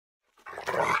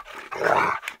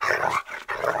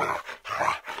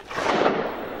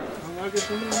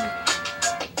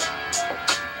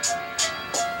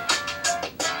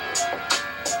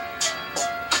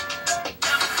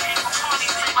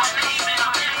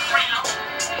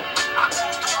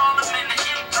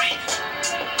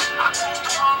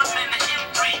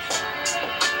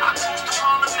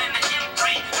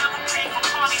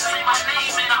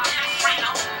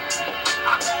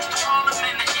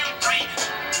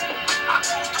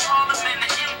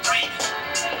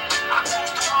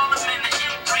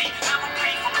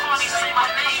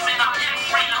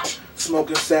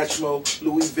Smoking Satchmo,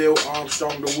 Louisville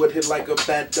Armstrong, the wood hit like a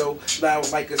bat though, loud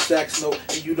like a sax note,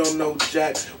 and you don't know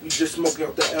Jack. We just smoking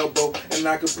out the elbow, and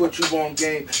I can put you on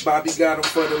game. Bobby got him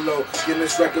for the low,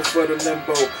 Guinness record for the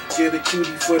limbo, get a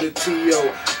cutie for the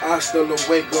T.O. Hasta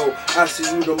luego, I see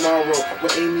you tomorrow,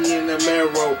 with Amy and the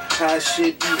Marrow, high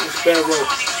shit eating sparrow,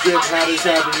 drip hot as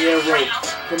habanero.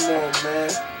 Come on,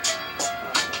 man.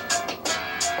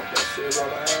 That shit's all I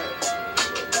had.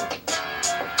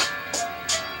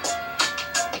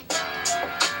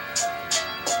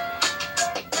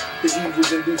 The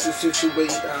evils induce a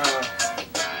situate,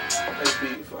 let's be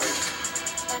fine.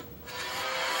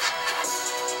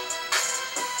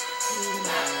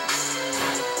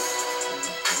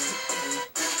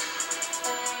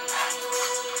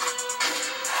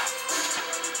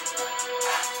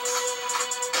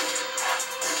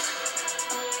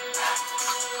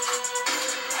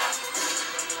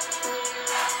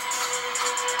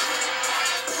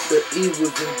 The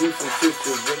evils induce a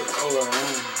situate,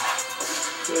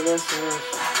 that's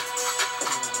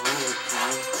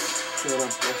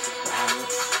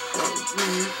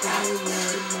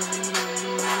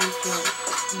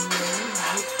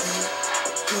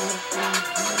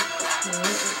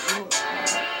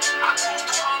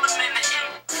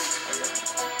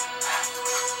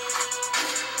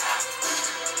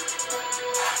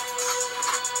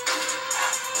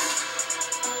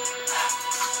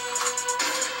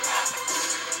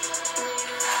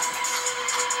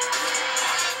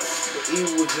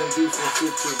evils inducing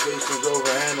situations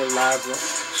overanalyzing.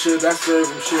 Should I serve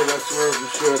him? Should I swerve him?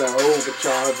 Should I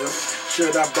overcharge him?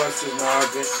 Should I bust his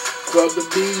noggin? Fuck the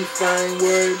beef, I ain't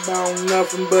worried about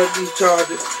nothing but these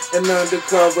charges and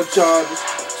undercover charges.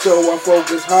 So I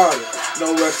focus harder.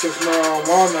 No excess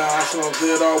marijuana, I smoke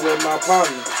it all with my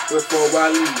partner before I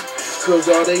leave.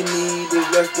 Cause all they need is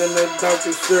less than a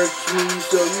doctor search me.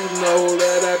 So you know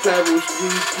that I travel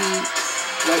squeaky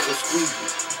like a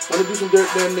squeaky. Wanna do some dirt,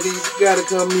 damn nigga, you gotta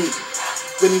come meet me.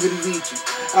 Vinny Vici,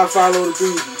 I follow the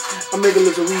 3D. I make it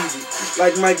look so easy,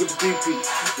 like Mike with the 3P.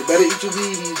 You better eat your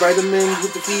Wheaties, vitamins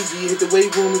with the Fiji. Hit the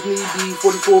weight room if need be.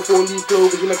 44 4-leaf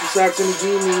clover, you like the socks and the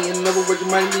genie. In other words, you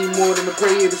might need more than a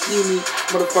prayer to see me,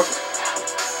 motherfucker.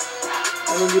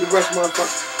 I'm gonna get the rest,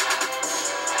 motherfucker.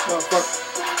 Motherfucker.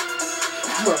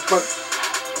 Motherfucker.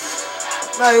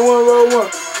 91 roll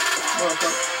 1.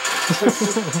 Motherfucker.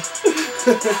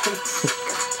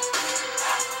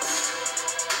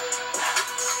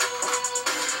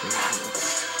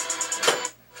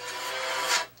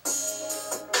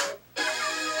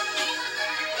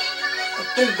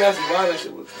 I think that's why that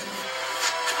shit was funny.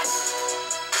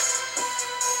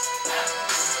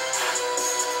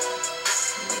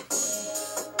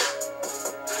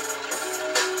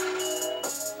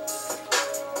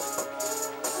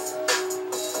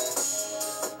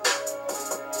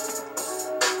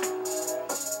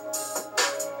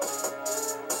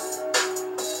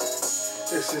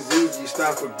 This is easy,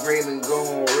 stop for green and go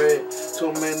on red.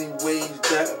 So many ways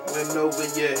that went over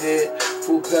your head.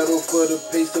 Full pedal for the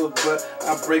pesos, but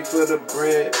I break for the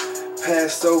bread.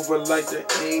 Pass over like the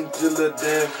angel of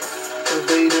death.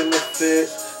 Evading the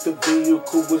feds, the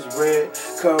vehicle was red.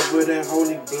 Covered in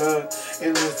holy blood.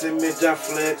 In this image I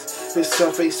flex. His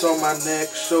sun face on my neck.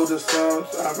 Show the sun.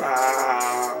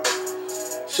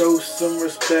 Show some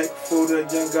respect for the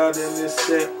young god in this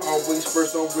set. Always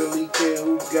first, don't really care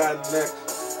who got next.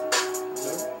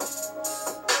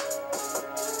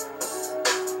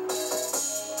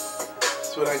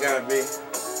 That's what I gotta be.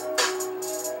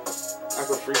 I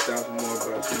could freestyle some more,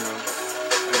 but you know,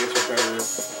 I guess you're better.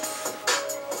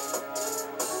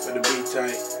 But the beat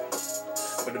tight.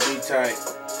 But the beat tight.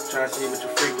 Trying to see what you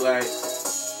freak like.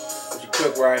 What you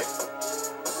cook right.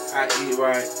 I eat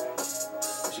right.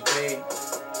 What you clean.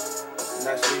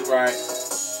 Not sleep right.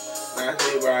 Not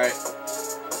sleep right.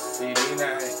 CD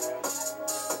night.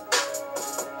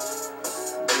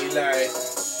 Be light.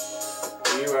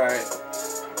 Be right.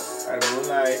 By the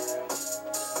moonlight.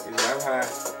 Cause I'm high.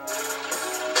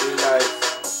 Be light.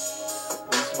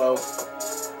 We smoke.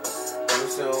 Coming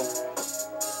soon.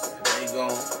 And they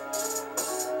gone.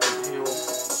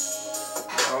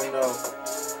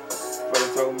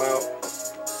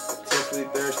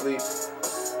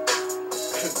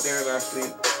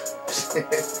 10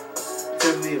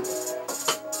 Libra.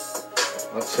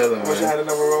 I'm chilling, man. I wish I had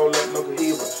another roll up, no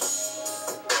Cohibas.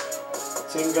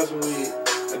 10 guts of weed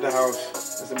at the house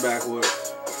in some backwoods.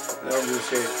 And I don't do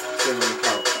shit, sitting on the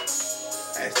couch.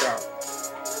 Assed out.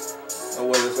 No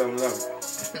weather, something else.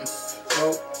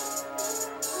 Smoke.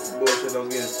 Bullshit, those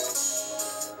again.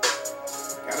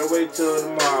 Gotta wait till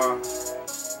tomorrow.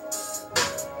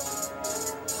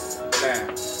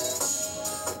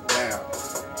 Now.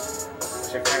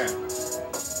 Check it out.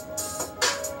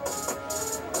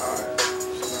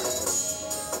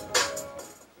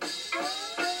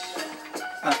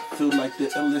 I feel like the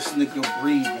illest nigga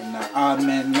breathing. The odd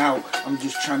man out. I'm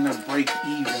just trying to break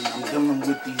even. I'm dealing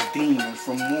with these demons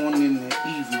from morning to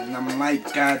evening. I'm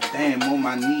like, goddamn, on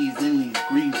my knees in these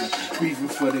grieving. Grieving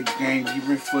for the gang,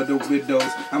 grieving for the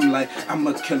widows. I'm like,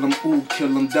 I'ma kill them, ooh, kill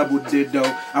them, double ditto.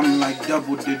 I'm like,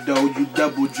 double ditto, you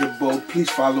double dribble.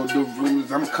 Please follow the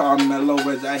rules. I'm Carmelo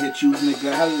as I hit you,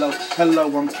 nigga.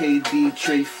 Hello, I'm KD,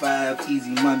 Trey 5,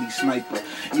 easy money sniper.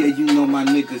 Yeah, you know my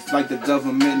niggas like the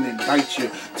government indict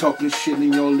you. Talking shit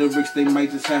in your lyrics, they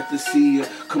might just have to see you.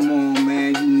 Come on,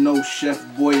 man, you know Chef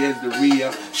Boy is the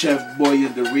re-up. Chef Boy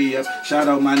is the re-up. Shout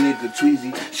out my nigga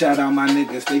Tweezy. Shout out my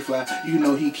nigga Stay Fly. You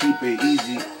know he keep it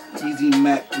easy. Easy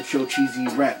Mac with your cheesy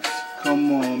raps.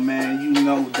 Come on, man, you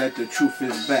know that the truth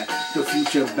is back. The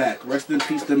future back. Rest in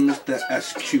peace to Mr.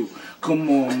 SQ. Come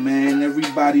on, man,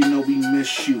 everybody know we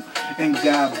miss you. And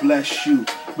God bless you.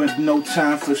 But no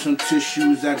time for some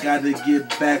tissues, I gotta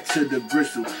get back to the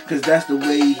bristle. Cause that's the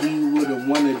way he would've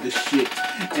wanted the shit.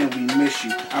 And we miss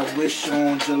you. I wish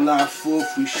on July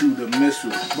 4th we shoot a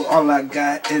missile. But all I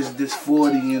got is this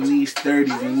 40 and these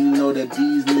 30s. And you know that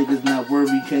these niggas not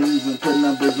worthy. Can't even put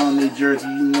numbers on their jersey.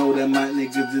 You know that my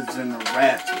niggas is in the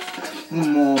rafters.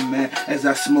 Come on, man, as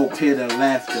I smoke, hear the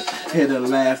laughter. Hear the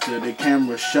laughter, the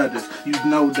camera shudders. You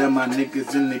know that my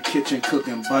niggas in the kitchen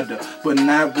cooking butter. But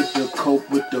not with the coke,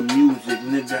 with the music.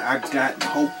 Nigga, I got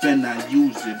hope and I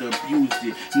use it, abuse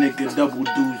it. Nigga, double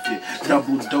dose it,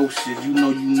 double doses. You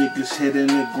know you niggas hitting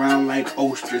the ground like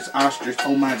ostrich.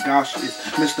 Oh my gosh, it's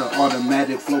Mr.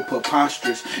 Automatic flow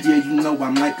preposterous. Yeah, you know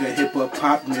I'm like a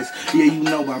hip-hop-popness. Yeah, you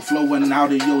know I'm flowing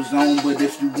out of your zone. But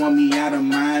if you want me out of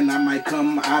mine, I might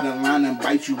come out of line and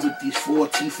bite you with these 4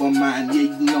 teeth of mine. Yeah,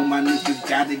 you know my niggas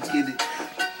gotta get it.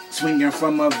 Swinging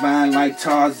from a vine like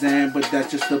Tarzan, but that's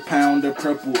just a pound of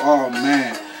purple. Oh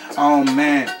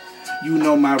man, you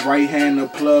know my right hand a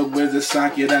plug, where's the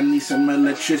socket? I need some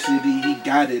electricity, he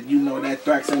got it. You know that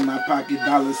thrax in my pocket,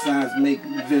 dollar signs make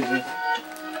vision.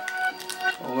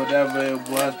 Or whatever it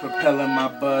was, propelling my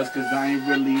buzz, cause I ain't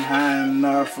really high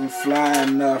enough and fly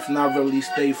enough, not really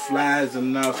stay flies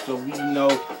enough, so we know.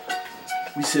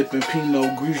 We sippin'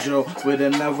 Pinot Grigio with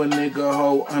another nigga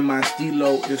hoe on my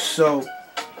stilo, it's so.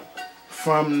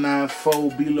 From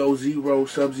 9-4 below 0,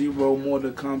 Sub-Zero,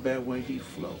 Mortal Kombat when he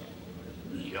flow.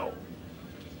 Yo.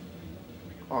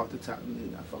 Off the top,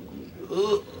 nigga, I fuck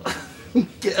with me.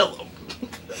 Kill him.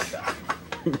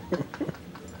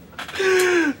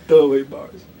 Throwaway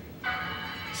bars.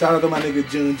 Shout out to my nigga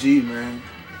June G, man.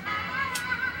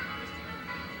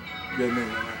 Good nigga,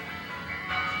 man.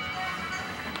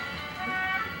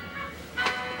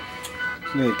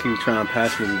 This nigga keep trying to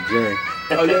pass me the J.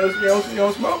 Oh, you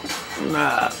don't smoke?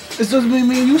 Nah. It's just me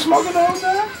and you smoking the whole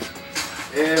time?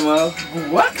 Yeah, man.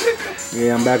 What?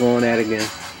 Yeah, I'm back on that again.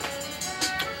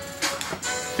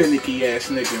 Finicky ass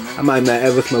nigga, man. I might not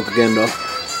ever smoke again, though.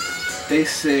 They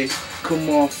say, come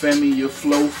on, Femi, your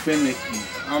flow finicky.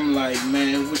 I'm like,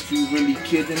 man, what, you really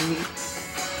kidding me?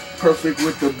 Perfect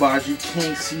with the bars, you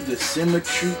can't see the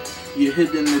symmetry. You're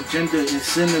hitting agenda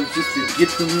incentives just to get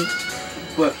to me.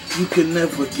 But you can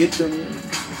never get to me.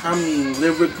 I mean,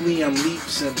 lyrically, I'm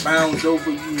leaps and bounds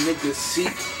over you niggas see.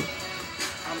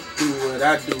 I'm do what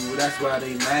I do, that's why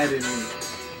they mad at me.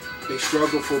 They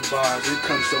struggle for bars, it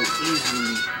comes so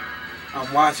easily.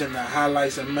 I'm watching the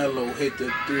highlights and Melo hit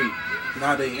the 3.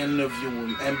 Now they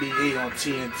interviewing NBA on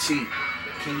TNT.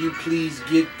 Can you please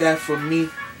get that for me?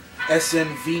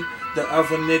 SNV, the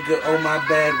other nigga, oh my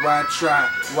bad, why try?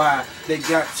 Why? They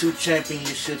got 2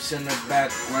 championships in the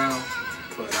background.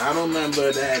 But I don't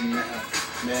remember that now.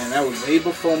 Man, that was way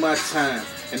before my time.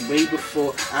 And way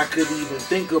before I could even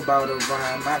think about a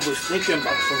rhyme. I was thinking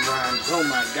about some rhymes, oh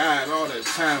my God, all the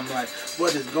time. Like,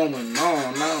 what is going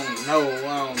on? I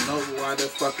don't know why the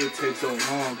fuck it takes so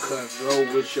long. Cause roll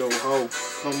with your hoe.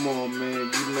 Come on,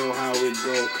 man, you know how it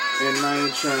go. And I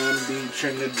ain't trying to be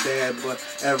Trinidad, but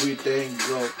everything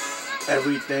go.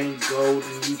 Everything gold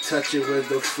and you touch it with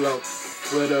the flow.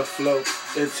 With a flow,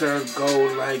 it turned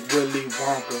gold like Willy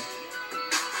Wonka.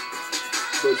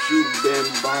 But you been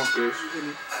bonkers.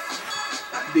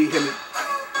 D hit me.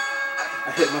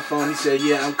 I hit my phone. He said,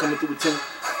 yeah, I'm coming through with Timmy.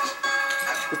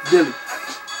 What's the deal?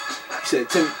 He said,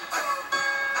 Timmy,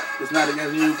 it's not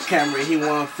against you, camera. He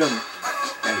want to film it.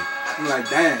 Hey. I'm like,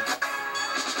 damn.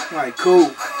 I'm like, cool.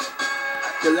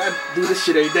 Because I do this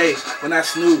shit every day when I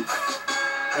snooze.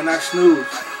 When I snooze,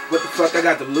 what the fuck I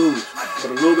got to lose?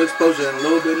 But a little bit of exposure and a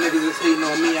little bit of niggas that's hating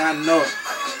on me, I know it.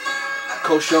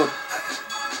 Cold shoulder.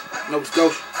 Nova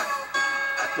Scotia.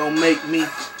 Don't make me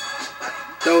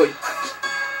throw you.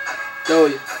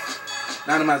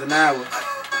 90 miles an hour.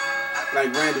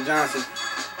 Like Randy Johnson.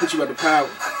 Put you at the power.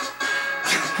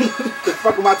 The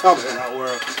fuck am I talking about,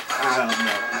 world? I don't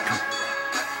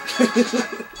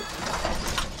know.